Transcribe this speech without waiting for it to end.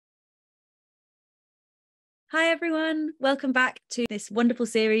Hi everyone, welcome back to this wonderful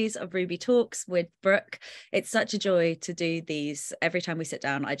series of Ruby Talks with Brook. It's such a joy to do these. Every time we sit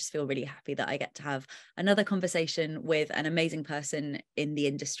down, I just feel really happy that I get to have another conversation with an amazing person in the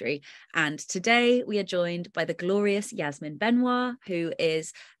industry. And today we are joined by the glorious Yasmin Benoit, who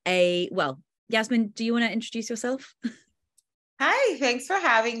is Yasmin, do you want to introduce yourself? Hi, thanks for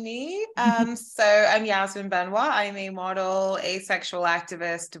having me. So I'm Yasmin Benoit. I'm a model, asexual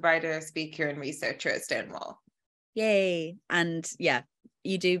activist, writer, speaker, and researcher at Stonewall. Yay. And yeah,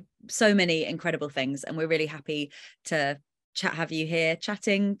 you do so many incredible things, and we're really happy to have you here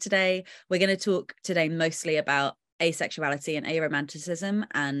chatting today. We're going to talk today mostly about asexuality and aromanticism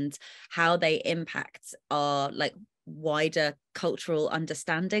and how they impact our wider cultural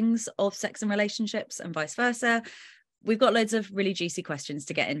understandings of sex and relationships and vice versa. We've got loads of really juicy questions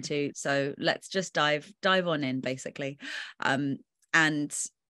to get into, so let's just dive on in basically. And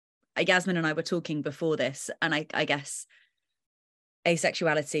Yasmin and I were talking before this, and I guess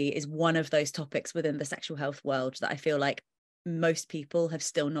asexuality is one of those topics within the sexual health world that I feel like most people have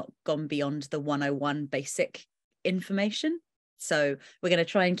still not gone beyond the 101 basic information. So we're going to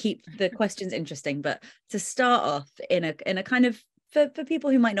try and keep the questions interesting, but to start off in a kind of, for people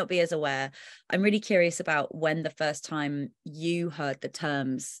who might not be as aware, I'm really curious about when the first time you heard the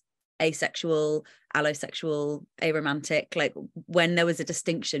terms asexual, allosexual, aromantic, like when there was a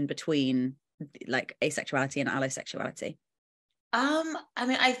distinction between like asexuality and allosexuality.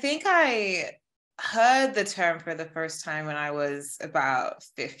 I think I heard the term for the first time when I was about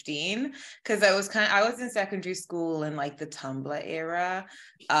 15, because I was in secondary school in like the Tumblr era.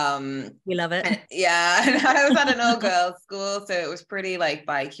 We love it. And yeah, and I was at an all-girls school, so it was pretty like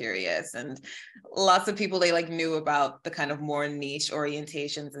bi-curious, and lots of people they like knew about the kind of more niche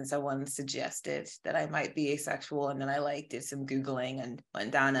orientations, and someone suggested that I might be asexual, and then I like did some Googling and went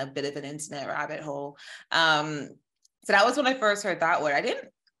down a bit of an internet rabbit hole. So that was when I first heard that word. I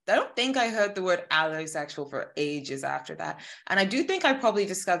don't think I heard the word allosexual for ages after that. And I do think I probably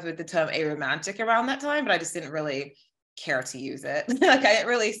discovered the term aromantic around that time, but I just didn't really care to use it. Like I didn't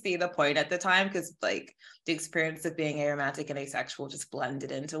really see the point at the time, because like the experience of being aromantic and asexual just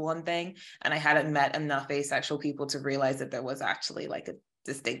blended into one thing. And I hadn't met enough asexual people to realize that there was actually like a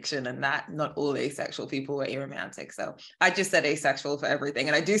distinction, and that not all asexual people were aromantic. So I just said asexual for everything.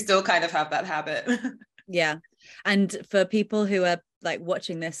 And I do still kind of have that habit. Yeah. And for people who are like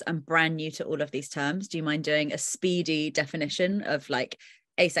watching this and brand new to all of these terms, do you mind doing a speedy definition of like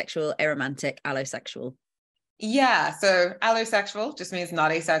asexual, aromantic, allosexual? Yeah, so allosexual just means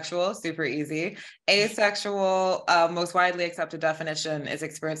not asexual, super easy. Asexual, most widely accepted definition is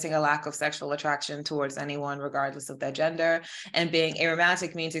experiencing a lack of sexual attraction towards anyone, regardless of their gender. And being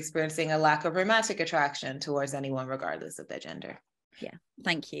aromantic means experiencing a lack of romantic attraction towards anyone, regardless of their gender. Yeah,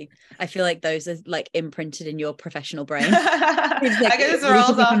 thank you. I feel like those are like imprinted in your professional brain. It's like I guess it really rolls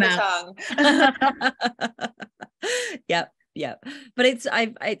took off them the out. tongue. Yep, yep. But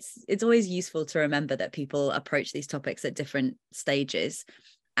it's always useful to remember that people approach these topics at different stages.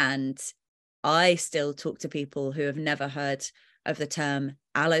 And I still talk to people who have never heard of the term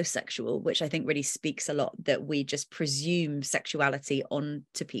allosexual, which I think really speaks a lot, that we just presume sexuality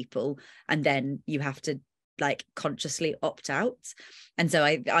onto people and then you have to like consciously opt out. And so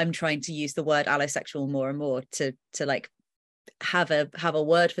I'm trying to use the word allosexual more and more to like have a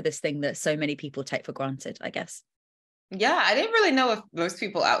word for this thing that so many people take for granted, I guess. Yeah, I didn't really know if most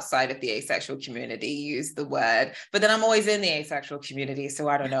people outside of the asexual community use the word, but then I'm always in the asexual community, so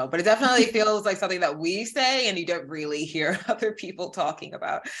I don't know. But it definitely feels like something that we say, and you don't really hear other people talking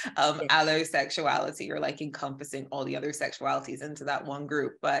about Yeah. allosexuality, or like encompassing all the other sexualities into that one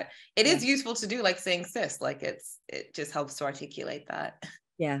group. But it Yeah. is useful to do, like saying cis, like it just helps to articulate that.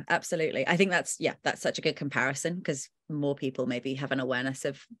 Yeah, absolutely. I think that's such a good comparison, because more people maybe have an awareness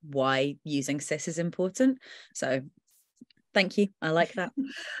of why using cis is important. So thank you. I like that.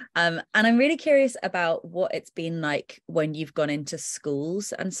 And I'm really curious about what it's been like when you've gone into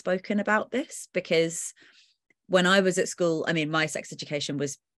schools and spoken about this, because when I was at school, I mean, my sex education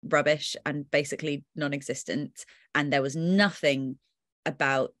was rubbish and basically non-existent. And there was nothing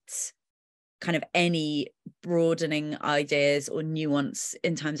about kind of any broadening ideas or nuance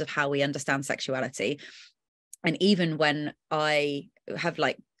in terms of how we understand sexuality. And even when I have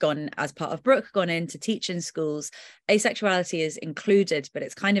like gone as part of Brook, gone into teaching schools, asexuality is included, but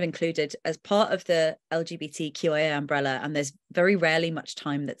it's kind of included as part of the LGBTQIA umbrella. And there's very rarely much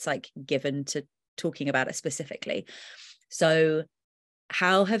time that's like given to talking about it specifically. So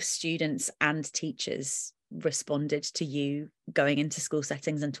how have students and teachers responded to you going into school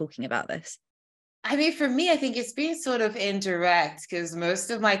settings and talking about this? I mean, for me, I think it's being sort of indirect because most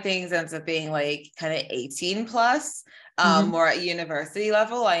of my things ends up being like kind of 18 plus, more at university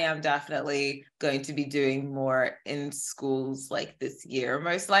level. I am definitely going to be doing more in schools like this year,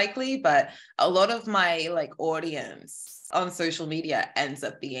 most likely. But a lot of my like audience on social media ends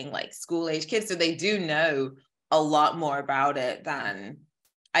up being like school age kids. So they do know a lot more about it than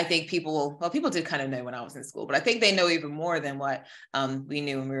I think people, well, people did kind of know when I was in school, but I think they know even more than what we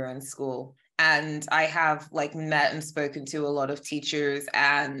knew when we were in school. And I have like met and spoken to a lot of teachers,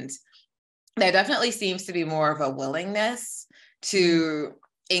 and there definitely seems to be more of a willingness to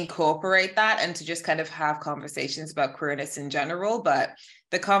incorporate that and to just kind of have conversations about queerness in general. But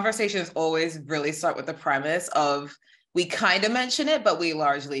the conversations always really start with the premise of we kind of mention it, but we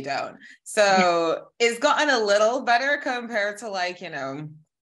largely don't. So it's gotten a little better compared to like, you know,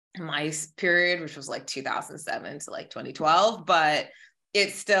 my period, which was like 2007 to like 2012, but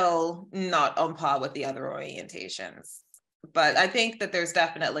it's still not on par with the other orientations. But I think that there's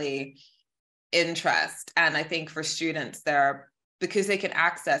definitely interest. And I think for students, because they can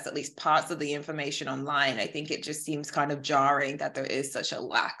access at least parts of the information online, I think it just seems kind of jarring that there is such a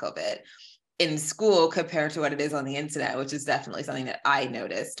lack of it in school compared to what it is on the internet, which is definitely something that I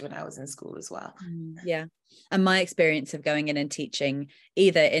noticed when I was in school as well. Yeah. And my experience of going in and teaching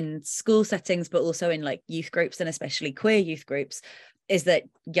either in school settings, but also in like youth groups and especially queer youth groups, is that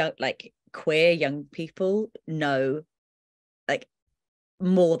young, like queer young people know like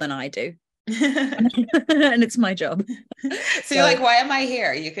more than I do. And it's my job. So you're like, why am I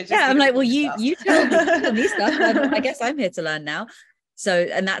here? You could just, yeah, I'm like, well, you tell me stuff. I guess I'm here to learn now. So,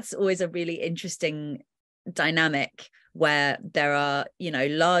 and that's always a really interesting dynamic where there are, you know,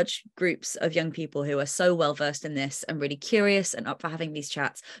 large groups of young people who are so well versed in this and really curious and up for having these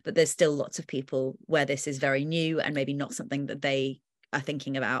chats, but there's still lots of people where this is very new and maybe not something that they are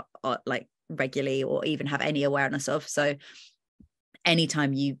thinking about like regularly or even have any awareness of. So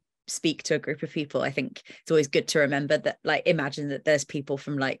anytime you speak to a group of people, I think it's always good to remember that, like, imagine that there's people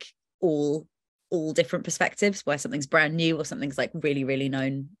from like all different perspectives where something's brand new or something's like really, really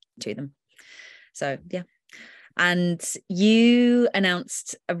known to them. So yeah. And you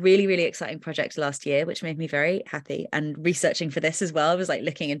announced a really, really exciting project last year, which made me very happy. And researching for this as well, I was like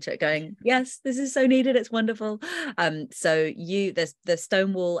looking into it going, yes, this is so needed. It's wonderful. So there's the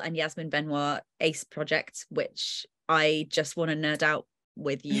Stonewall and Yasmin Benoit ACE project, which I just want to nerd out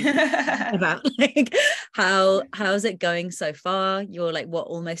with you about like how's it going so far? You're like, what,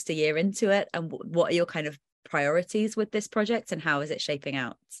 almost a year into it, and what are your kind of priorities with this project and how is it shaping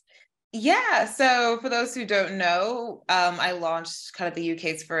out? Yeah, so for those who don't know, I launched kind of the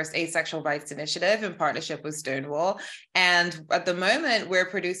UK's first asexual rights initiative in partnership with Stonewall. And at the moment, we're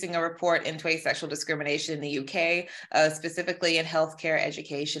producing a report into asexual discrimination in the UK, specifically in healthcare,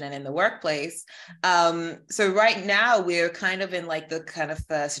 education, and in the workplace. So right now, we're kind of in like the kind of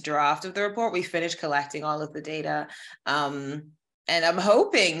first draft of the report. We finished collecting all of the data. And I'm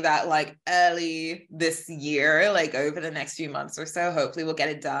hoping that like early this year, like over the next few months or so, hopefully we'll get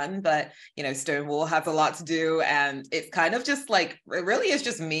it done. But, you know, Stonewall has a lot to do. And it's kind of just like, it really is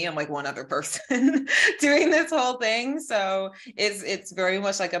just me and like one other person doing this whole thing. So it's very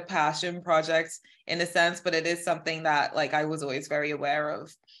much like a passion project in a sense, but it is something that like I was always very aware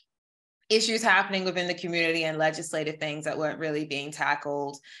of issues happening within the community and legislative things that weren't really being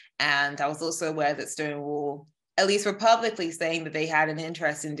tackled. And I was also aware that Stonewall, at least were publicly saying that they had an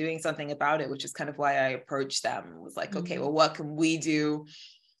interest in doing something about it, which is kind of why I approached them. It was like, okay, well, what can we do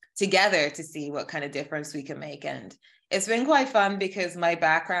together to see what kind of difference we can make? And it's been quite fun because my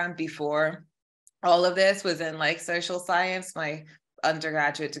background before all of this was in like social science. My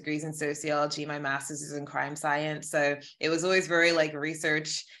undergraduate degrees in sociology, my master's is in crime science. So it was always very like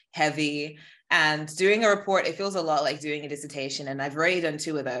research heavy. And doing a report, it feels a lot like doing a dissertation. And I've already done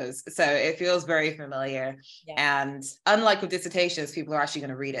 2 of those. So it feels very familiar. Yeah. And unlike with dissertations, people are actually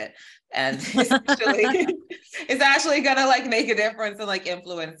going to read it. And it's actually going to like make a difference and like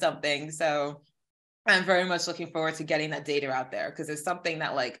influence something. So I'm very much looking forward to getting that data out there because it's something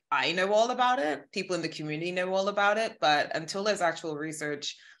that like I know all about it. People in the community know all about it. But until there's actual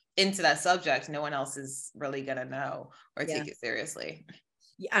research into that subject, no one else is really going to know or take it seriously.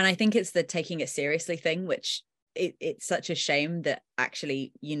 And I think it's the taking it seriously thing, which it's such a shame that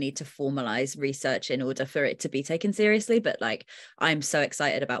actually you need to formalize research in order for it to be taken seriously. But like, I'm so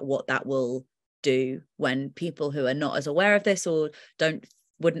excited about what that will do when people who are not as aware of this or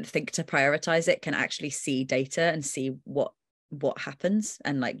wouldn't think to prioritize it can actually see data and see what happens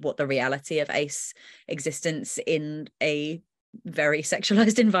and like what the reality of ACE existence in a very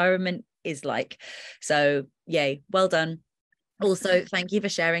sexualized environment is like. So yay, well done. Also, thank you for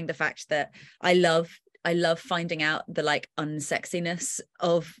sharing the fact that I love finding out the like unsexiness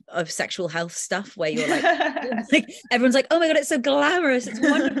of sexual health stuff, where you're like, like everyone's like, oh my god, it's so glamorous, it's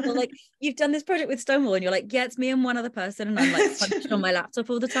wonderful, like you've done this project with Stonewall, and you're like, yeah, it's me and one other person, and I'm like punched on my laptop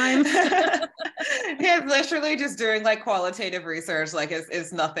all the time. Yeah, literally just doing like qualitative research, like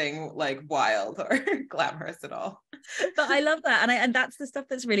is nothing like wild or glamorous at all. But I love that, and that's the stuff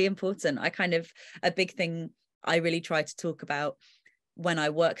that's really important. I kind of, a big thing I really try to talk about when I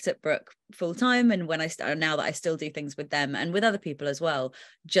worked at Brook full time, and when I now that I still do things with them and with other people as well,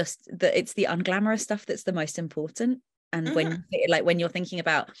 just that it's the unglamorous stuff that's the most important. And when you're thinking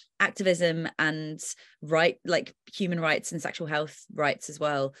about activism and like human rights and sexual health rights as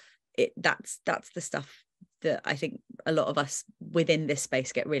well, that's the stuff that I think a lot of us within this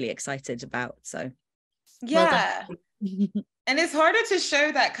space get really excited about. So yeah. well And it's harder to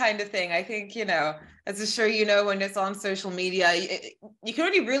show that kind of thing. I think, as I'm sure when it's on social media, you can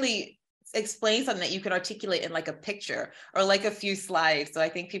only really explain something that you can articulate in like a picture or like a few slides. So I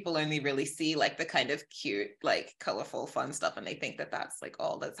think people only really see like the kind of cute, like colorful, fun stuff, and they think that that's like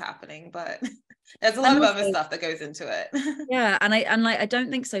all that's happening. But there's a lot of other stuff that goes into it. Yeah, and I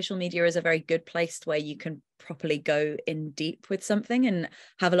don't think social media is a very good place where you can properly go in deep with something and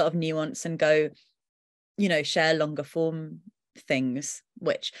have a lot of nuance and go, share longer form things,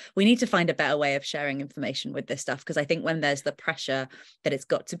 which we need to find a better way of sharing information with this stuff, because I think when there's the pressure that it's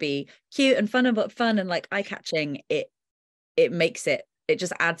got to be cute and fun and like eye-catching, it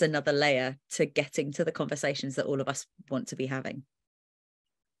just adds another layer to getting to the conversations that all of us want to be having.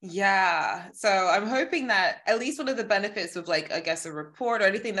 Yeah, so I'm hoping that at least one of the benefits of like, I guess, a report or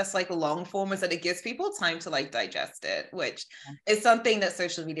anything that's like a long form is that it gives people time to like digest it, which is something that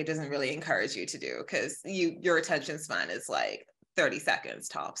social media doesn't really encourage you to do, because your attention span is like 30 seconds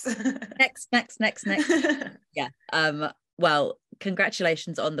tops. next. Yeah. Well,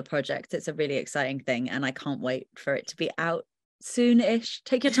 congratulations on the project. It's a really exciting thing, and I can't wait for it to be out soon-ish.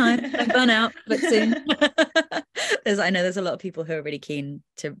 Take your time, don't burn out, but soon. I know there's a lot of people who are really keen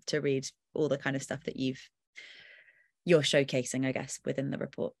to read all the kind of stuff that you're showcasing, I guess, within the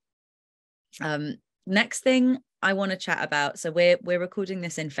report. Next thing I want to chat about, so we're recording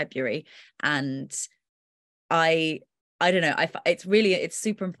this in February, and I don't know, it's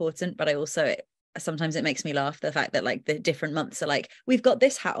super important, but I also sometimes it makes me laugh, the fact that like the different months are like, we've got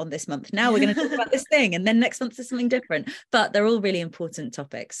this hat on this month, now we're going to talk about this thing, and then next month is something different, but they're all really important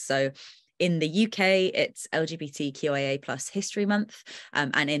topics. So in the UK, it's LGBTQIA plus History Month,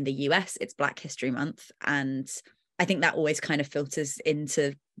 and in the US, it's Black History Month. And I think that always kind of filters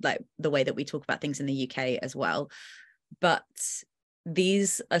into like the way that we talk about things in the UK as well. But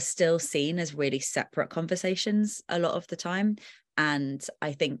these are still seen as really separate conversations a lot of the time. And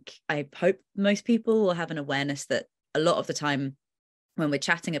I hope most people will have an awareness that a lot of the time when we're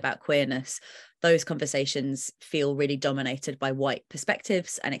chatting about queerness, those conversations feel really dominated by white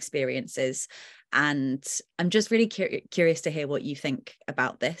perspectives and experiences. And I'm just really curious to hear what you think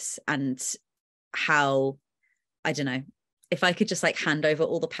about this, and how, I don't know, if I could just like hand over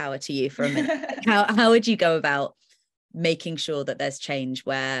all the power to you for a minute, how would you go about making sure that there's change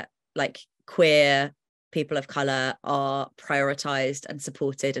where like queer people of color are prioritized and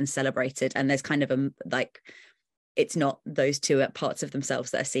supported and celebrated, and there's kind of a like, it's not those two parts of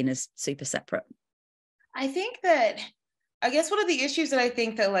themselves that are seen as super separate? I think that, I guess one of the issues that I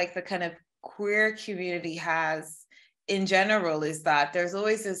think that like the kind of queer community has in general is that there's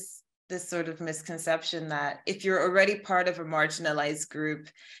always this sort of misconception that if you're already part of a marginalized group,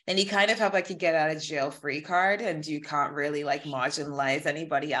 then you kind of have like a get out of jail free card, and you can't really like marginalize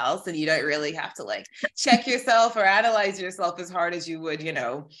anybody else, and you don't really have to like check yourself or analyze yourself as hard as you would,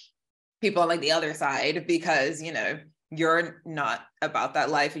 people on like the other side, because, you're not about that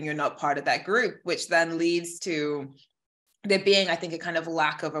life and you're not part of that group, which then leads to there being, I think, a kind of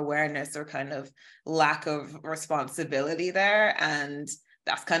lack of awareness or kind of lack of responsibility there. And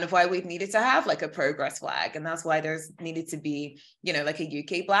that's kind of why we've needed to have like a progress flag. And that's why there's needed to be, like a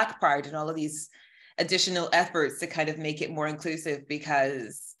UK Black Pride and all of these additional efforts to kind of make it more inclusive,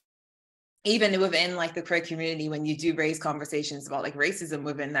 because even within like the queer community, when you do raise conversations about like racism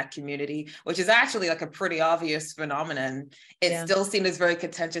within that community, which is actually like a pretty obvious phenomenon, it's still seen as very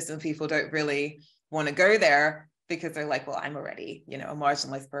contentious, and people don't really want to go there because they're like, well, I'm already, a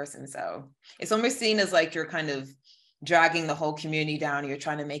marginalized person. So it's almost seen as like you're kind of dragging the whole community down. You're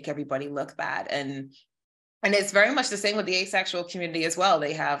trying to make everybody look bad. And it's very much the same with the asexual community as well.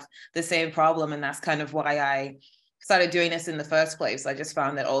 They have the same problem. And that's kind of why I started doing this in the first place. I just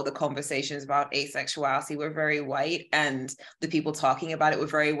found that all the conversations about asexuality were very white, and the people talking about it were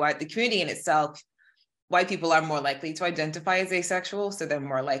very white. The community in itself white people are more likely to identify as asexual, so they're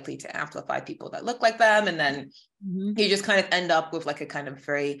more likely to amplify people that look like them. And then you just kind of end up with like a kind of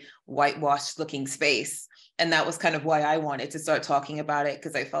very whitewashed looking space. And that was kind of why I wanted to start talking about it,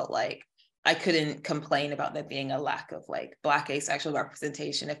 because I felt like I couldn't complain about there being a lack of like Black asexual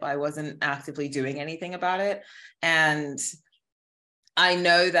representation if I wasn't actively doing anything about it. And I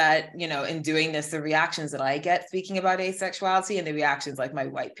know that, you know, in doing this, the reactions that I get speaking about asexuality and the reactions like my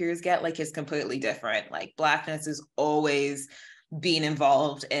white peers get, like, is completely different. Like, Blackness has always been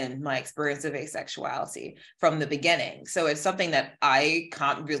involved in my experience of asexuality from the beginning. So it's something that I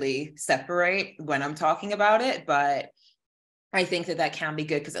can't really separate when I'm talking about it, but I think that that can be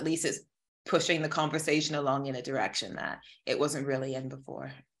good because at least it's pushing the conversation along in a direction that it wasn't really in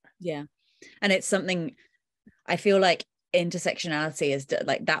before. Yeah. And it's something I feel like intersectionality is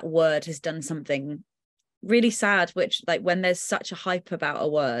like, that word has done something really sad, which, like, when there's such a hype about a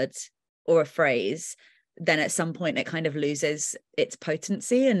word or a phrase, then at some point it kind of loses its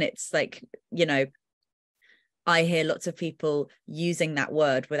potency. And it's like, you know, I hear lots of people using that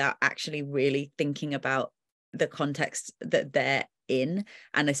word without actually really thinking about the context that they're in,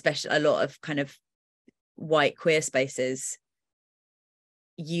 and especially a lot of kind of white queer spaces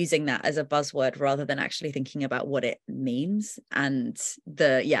using that as a buzzword rather than actually thinking about what it means. And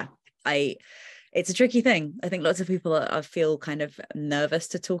it's a tricky thing. I think lots of people feel kind of nervous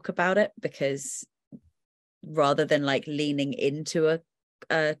to talk about it, because rather than like leaning into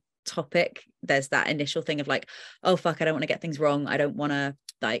a topic, there's that initial thing of like, oh fuck, I don't want to get things wrong, I don't want to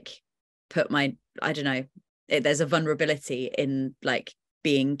like put my, I don't know, there's a vulnerability in like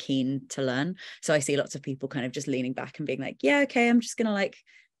being keen to learn. So I see lots of people kind of just leaning back and being like, yeah, okay, I'm just gonna like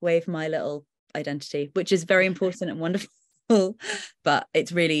wave my little identity, which is very important and wonderful. But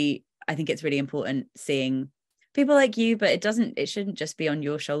it's really, I think it's really important seeing people like you, but it shouldn't just be on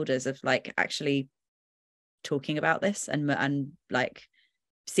your shoulders of like actually talking about this and like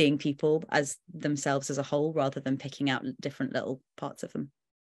seeing people as themselves as a whole rather than picking out different little parts of them.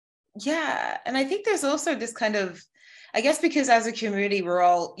 Yeah. And I think there's also this kind of, I guess because as a community, we're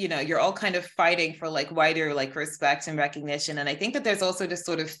all, you know, you're all kind of fighting for like wider like respect and recognition. And I think that there's also this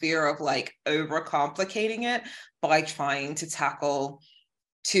sort of fear of like overcomplicating it by trying to tackle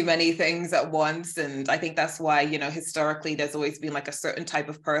too many things at once. And I think that's why, you know, historically there's always been like a certain type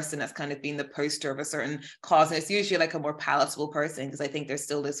of person that's kind of been the poster of a certain cause. And it's usually like a more palatable person, because I think there's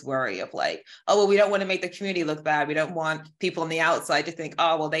still this worry of like, oh, well, we don't want to make the community look bad. We don't want people on the outside to think,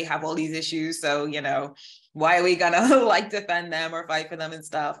 oh, well, they have all these issues, so, you know, why are we gonna like defend them or fight for them and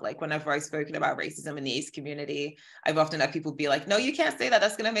stuff? Like, whenever I've spoken about racism in the ace community, I've often had people be like, no, you can't say that.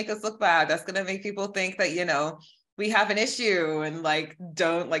 That's gonna make us look bad. That's gonna make people think that, you know, we have an issue, and like,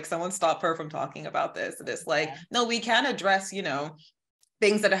 don't, like, someone stop her from talking about this. And it's like, no, we can address, you know,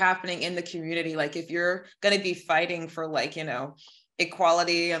 things that are happening in the community. Like, if you're going to be fighting for like, you know,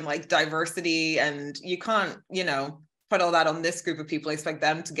 equality and like diversity, and you can't, you know, put all that on this group of people, expect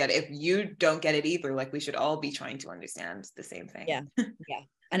them to get it if you don't get it either. Like, we should all be trying to understand the same thing. Yeah.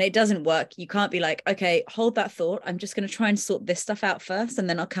 And it doesn't work. You can't be like, okay, hold that thought, I'm just going to try and sort this stuff out first, and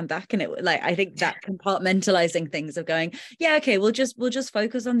then I'll come back. And it, like, I think that compartmentalizing things of going, yeah, okay, we'll just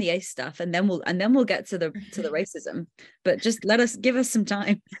focus on the ace stuff, and then we'll get to the racism, but just give us some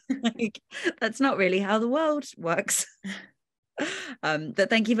time. Like, that's not really how the world works. But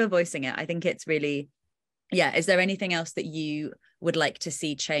thank you for voicing it. I think it's really, yeah. Is there anything else that you would like to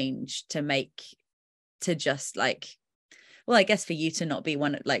see change to just like, well, I guess for you to not be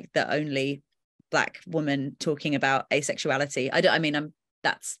one, like the only Black woman talking about asexuality? I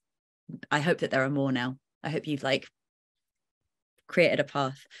hope that there are more now. I hope you've like created a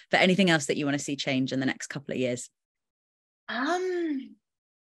path. But anything else that you want to see change in the next couple of years? And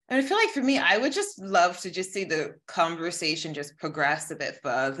I feel like for me, I would just love to just see the conversation just progress a bit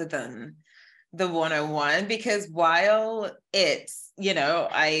further than the 101, because while it's, you know,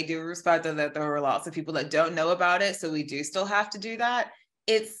 I do respect that there are lots of people that don't know about it, so we do still have to do that.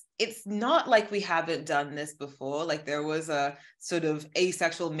 It's not like we haven't done this before. Like, there was a sort of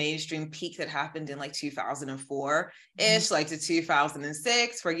asexual mainstream peak that happened in like 2004-ish, like to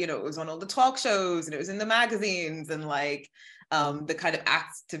 2006, where, you know, it was on all the talk shows and it was in the magazines, and like the kind of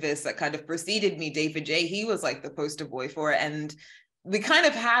activist that kind of preceded me, David J., he was like the poster boy for it. And we kind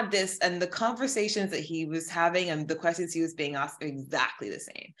of had this, and the conversations that he was having and the questions he was being asked are exactly the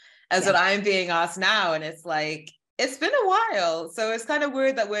same as what I'm being asked now. And it's like, it's been a while. So it's kind of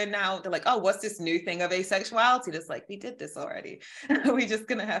weird that they're like, oh, what's this new thing of asexuality? And it's like, we did this already. We're just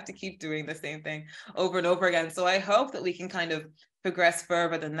going to have to keep doing the same thing over and over again. So I hope that we can kind of progress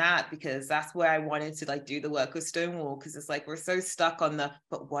further than that, because that's where I wanted to like do the work with Stonewall, because it's like we're so stuck on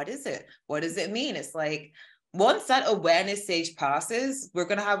but what is it? What does it mean? It's like, once that awareness stage passes, we're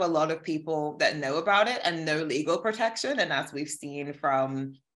going to have a lot of people that know about it and no legal protection. And as we've seen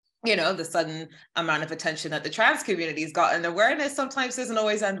from, the sudden amount of attention that the trans community's gotten, awareness sometimes doesn't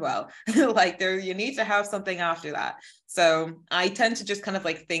always end well. Like you need to have something after that. So I tend to just kind of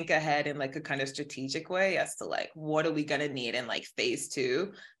like think ahead in like a kind of strategic way as to like, what are we going to need in like phase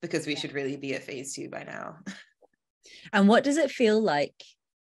 2? Because we should really be at phase 2 by now. And what does it feel like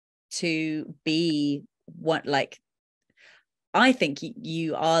to be I think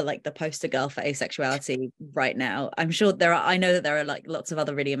you are like the poster girl for asexuality right now. I know that there are like lots of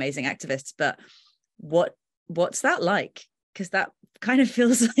other really amazing activists, but what's that like? Because that kind of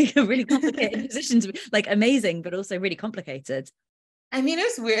feels like a really complicated position to be, like, amazing, but also really complicated. I mean,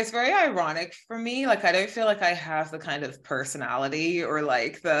 it's weird. It's very ironic for me. Like, I don't feel like I have the kind of personality or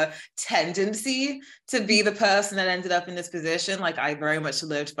like the tendency to be the person that ended up in this position. Like, I very much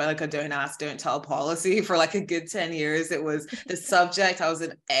lived by like a don't ask, don't tell policy for like a good 10 years. It was the subject I was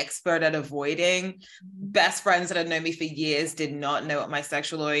an expert at avoiding. Best friends that had known me for years did not know what my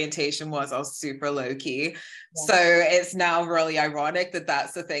sexual orientation was. I was super low key. Yeah. So it's now really ironic that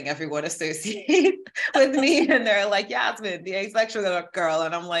that's the thing everyone associates with me. And they're like, Yasmin, the asexual girl.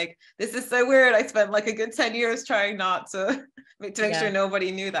 And I'm like, this is so weird. I spent like a good 10 years trying not to make sure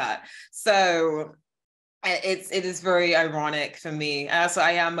nobody knew that. So it is very ironic for me. So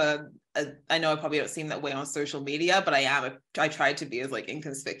I am I know I probably don't seem that way on social media, but I try to be as like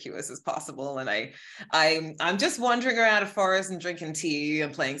inconspicuous as possible. And I'm just wandering around a forest and drinking tea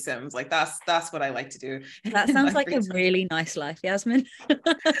and playing Sims. Like that's what I like to do. That sounds like a really nice life, Yasmin.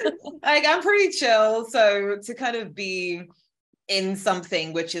 Like, I'm pretty chill. So to kind of be in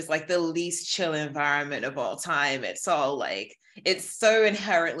something which is like the least chill environment of all time, it's all like, it's so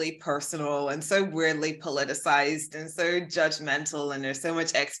inherently personal and so weirdly politicized and so judgmental, and there's so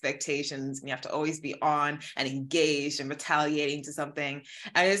much expectations and you have to always be on and engaged and retaliating to something,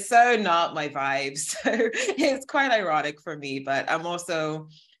 and it's so not my vibe. So it's quite ironic for me, but I'm also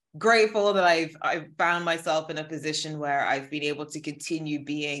grateful that I've found myself in a position where I've been able to continue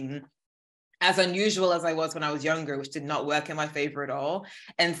being as unusual as I was when I was younger, which did not work in my favor at all,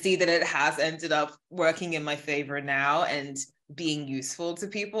 and see that it has ended up working in my favor now and being useful to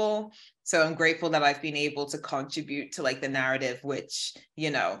people. So I'm grateful that I've been able to contribute to like the narrative, which,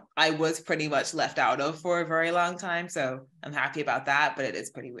 I was pretty much left out of for a very long time. So I'm happy about that, but it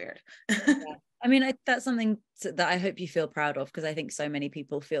is pretty weird. Yeah. I mean, that's something that I hope you feel proud of, because I think so many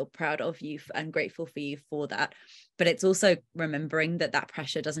people feel proud of you and grateful for you for that. But it's also remembering that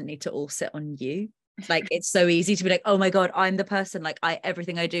pressure doesn't need to all sit on you. Like, it's so easy to be like, oh my God, I'm the person, like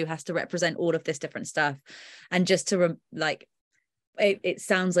everything I do has to represent all of this different stuff. And just to it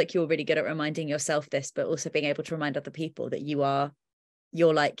sounds like you're really good at reminding yourself this, but also being able to remind other people that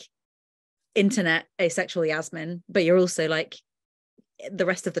you're like internet asexual Yasmin, but you're also like, the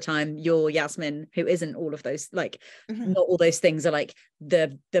rest of the time you're Yasmin who isn't all of those, like not all those things are like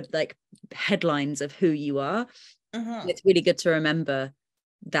the like headlines of who you are. It's really good to remember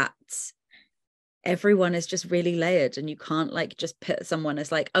that everyone is just really layered, and you can't like just put someone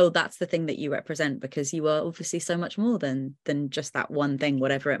as like, oh, that's the thing that you represent, because you are obviously so much more than just that one thing,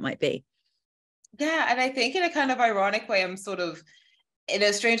 whatever it might be. Yeah, and I think in a kind of ironic way, in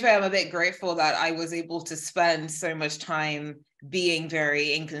a strange way, I'm a bit grateful that I was able to spend so much time being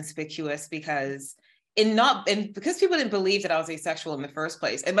very inconspicuous, because because people didn't believe that I was asexual in the first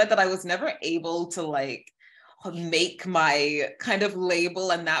place, it meant that I was never able to like make my kind of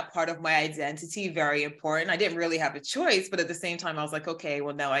label and that part of my identity very important. I didn't really have a choice, but at the same time I was like, okay,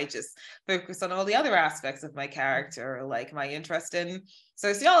 well, now I just focus on all the other aspects of my character, like my interest in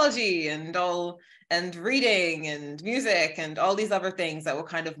sociology and reading and music and all these other things that were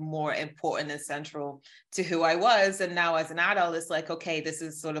kind of more important and central to who I was. And now as an adult, it's like, okay, this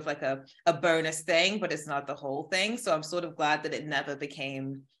is sort of like a bonus thing, but it's not the whole thing. So I'm sort of glad that it never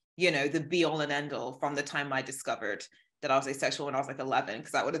became, the be all and end all from the time I discovered that I was asexual when I was like 11,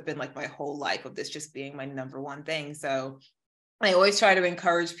 because that would have been like my whole life of this just being my number one thing. So I always try to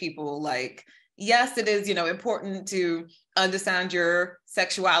encourage people, like, yes, it is, important to understand your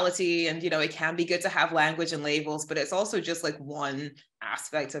sexuality, and, it can be good to have language and labels, but it's also just like one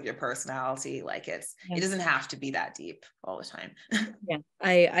aspect of your personality. Like it doesn't have to be that deep all the time. Yeah,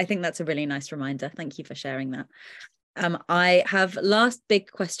 I think that's a really nice reminder. Thank you for sharing that. I have last big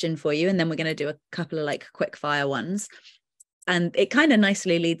question for you, and then we're going to do a couple of like quick fire ones. And it kind of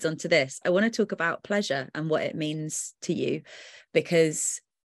nicely leads on to this. I want to talk about pleasure and what it means to you, because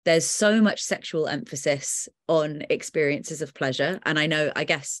there's so much sexual emphasis on experiences of pleasure. And I know, I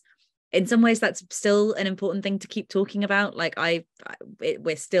guess, in some ways that's still an important thing to keep talking about. Like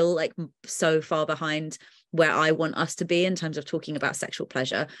we're still like so far behind where I want us to be in terms of talking about sexual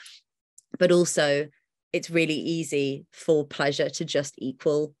pleasure. But also, it's really easy for pleasure to just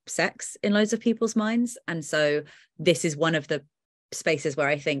equal sex in loads of people's minds. And so this is one of the spaces where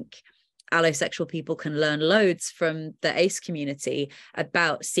I think allosexual people can learn loads from the ace community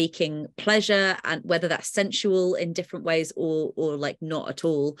about seeking pleasure, and whether that's sensual in different ways or like not at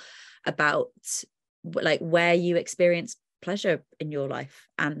all, about like where you experience pleasure in your life.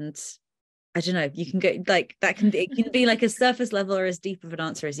 And I don't know, you can go like that, it can be like a surface level or as deep of an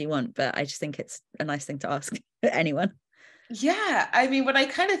answer as you want, but I just think it's a nice thing to ask anyone. Yeah, I mean, when I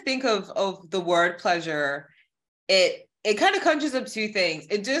kind of think of the word pleasure, it kind of conjures up two things.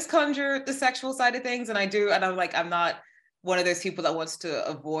 It does conjure the sexual side of things, and I'm not one of those people that wants to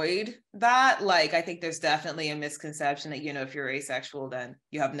avoid that. Like, I think there's definitely a misconception that, if you're asexual, then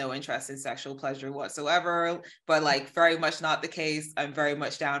you have no interest in sexual pleasure whatsoever. But like, very much not the case. I'm very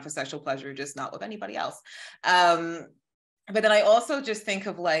much down for sexual pleasure, just not with anybody else. But then I also just think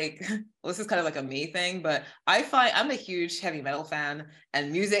of like, well, this is kind of like a me thing, but I find I'm a huge heavy metal fan,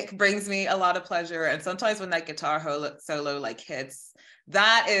 and music brings me a lot of pleasure. And sometimes when that guitar solo like hits,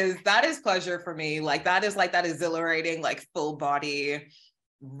 that is pleasure for me. Like that is like that exhilarating, like full body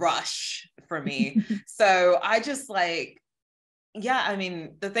rush for me. So I just like, yeah, I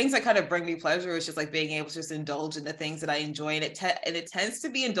mean, the things that kind of bring me pleasure is just like being able to just indulge in the things that I enjoy. And it tends to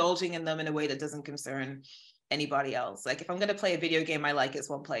be indulging in them in a way that doesn't concern anybody else. Like if I'm going to play a video game I like, it's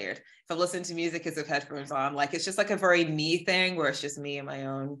one playered. If I'm listening to music, it's with headphones on. Like it's just like a very me thing where it's just me and my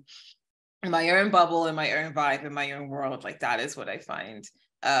own bubble and my own vibe and my own world. Like that is what I find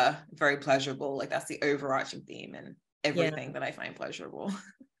very pleasurable. Like that's the overarching theme and everything that I find pleasurable.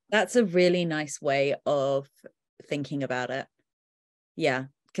 That's a really nice way of thinking about it. Yeah,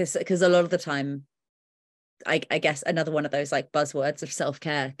 because a lot of the time, I guess another one of those like buzzwords of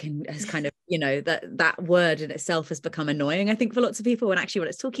self-care has kind of, that word in itself has become annoying, I think, for lots of people, when actually what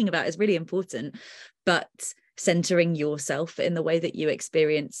it's talking about is really important. But centering yourself in the way that you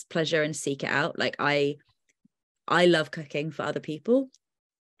experience pleasure and seek it out. Like I love cooking for other people.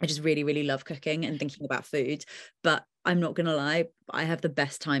 I just really, really love cooking and thinking about food. But I'm not gonna lie, I have the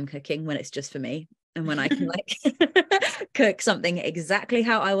best time cooking when it's just for me. And when I can like cook something exactly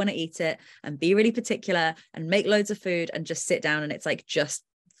how I want to eat it and be really particular and make loads of food and just sit down and it's like just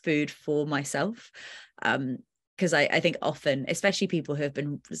food for myself. Because I think often, especially people who have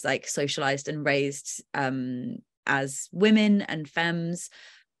been like socialized and raised as women and femmes,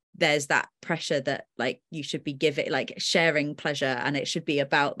 there's that pressure that like you should be like sharing pleasure, and it should be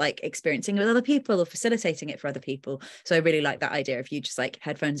about like experiencing with other people or facilitating it for other people. So I really like that idea of you just like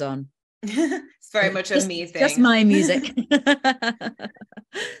headphones on. It's very much a me thing. Just my music.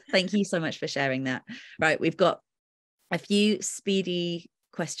 Thank you so much for sharing that. Right, we've got a few speedy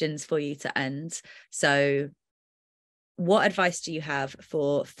questions for you to end. So what advice do you have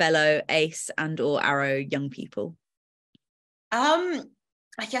for fellow ace and or arrow young people?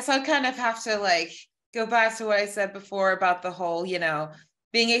 I guess I'd kind of have to like go back to what I said before about the whole,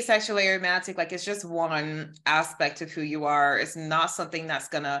 being asexual, aromantic. Like it's just one aspect of who you are. It's not something that's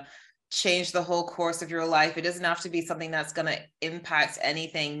gonna change the whole course of your life. It doesn't have to be something that's going to impact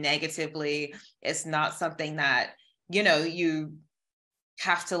anything negatively. It's not something that, you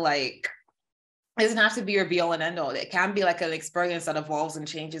have to like, it doesn't have to be your be all and end all. It can be like an experience that evolves and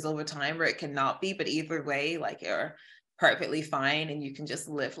changes over time, or it cannot be, but either way, like you're perfectly fine and you can just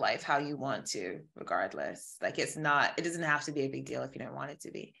live life how you want to, regardless. Like it doesn't have to be a big deal if you don't want it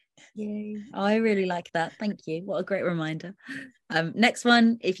to be. Yay. I really like that. Thank you. What a great reminder. Next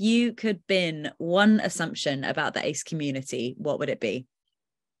one, if you could bin one assumption about the ace community, what would it be?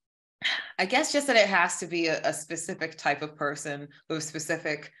 I guess just that it has to be a specific type of person with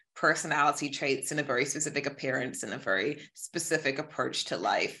specific personality traits and a very specific appearance and a very specific approach to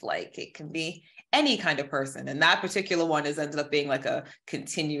life. Like it can be any kind of person. And that particular one has ended up being like a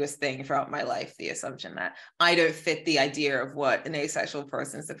continuous thing throughout my life, the assumption that I don't fit the idea of what an asexual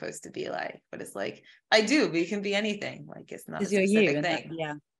person is supposed to be like. But it's like, I do, but you can be anything. Like it's not a specific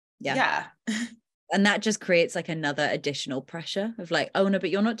thing. Yeah. And that just creates like another additional pressure of like, oh no, but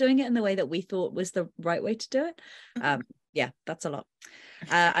you're not doing it in the way that we thought was the right way to do it. Yeah, that's a lot.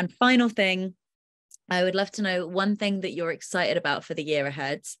 And final thing, I would love to know one thing that you're excited about for the year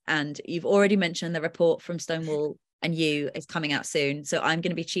ahead. And you've already mentioned the report from Stonewall and You is coming out soon. So I'm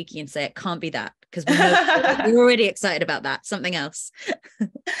going to be cheeky and say it can't be that, because we know we're already excited about that. Something else.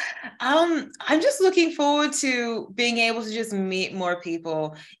 I'm just looking forward to being able to just meet more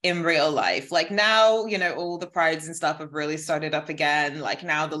people in real life. Like now, you know, all the prides and stuff have really started up again. Like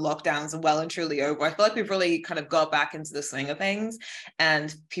now the lockdowns are well and truly over. I feel like we've really kind of got back into the swing of things,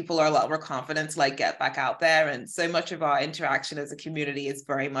 and people are a lot more confident to like get back out there. And so much of our interaction as a community is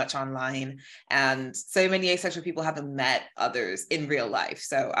very much online. And so many asexual people haven't met others in real life.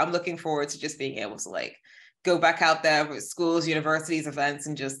 So I'm looking forward to just being able to like go back out there with schools, universities, events,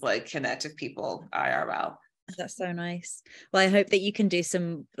 and just like connect with people IRL. That's so nice. Well, I hope that you can do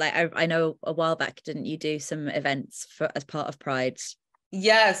some, like, I know a while back, didn't you do some events for as part of Pride?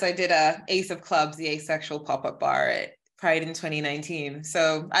 Yes, I did a Ace of Clubs, the asexual pop-up bar at Pride in 2019.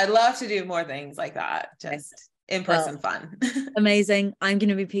 So I'd love to do more things like that, just in-person fun. Amazing. I'm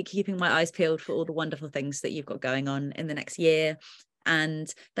going to be keeping my eyes peeled for all the wonderful things that you've got going on in the next year.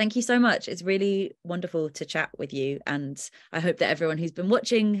 And thank you so much. It's really wonderful to chat with you. And I hope that everyone who's been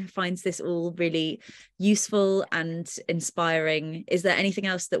watching finds this all really useful and inspiring. Is there anything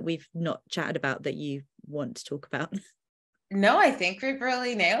else that we've not chatted about that you want to talk about? No, I think we've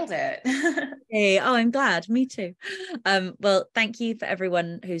really nailed it. Hey, oh, I'm glad. Me too. Well, thank you for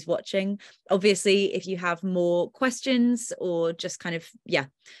everyone who's watching. Obviously, if you have more questions or just kind of,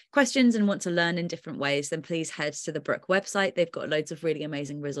 questions and want to learn in different ways, then please head to the Brook website. They've got loads of really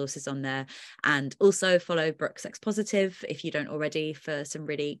amazing resources on there. And also follow Brook Sex Positive if you don't already, for some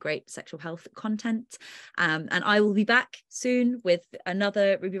really great sexual health content. And I will be back soon with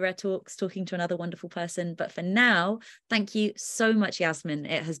another Ruby Rare Talks, talking to another wonderful person. But for now, thank you so much, Yasmin.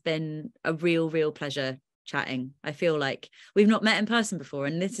 It has been a real pleasure chatting. I feel like we've not met in person before,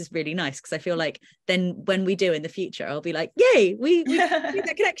 and this is really nice because I feel like then when we do in the future, I'll be like, yay, we made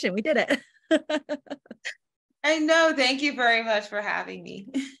that connection, we did it. I know. Thank you very much for having me.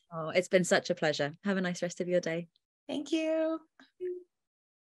 Oh, it's been such a pleasure. Have a nice rest of your day. Thank you.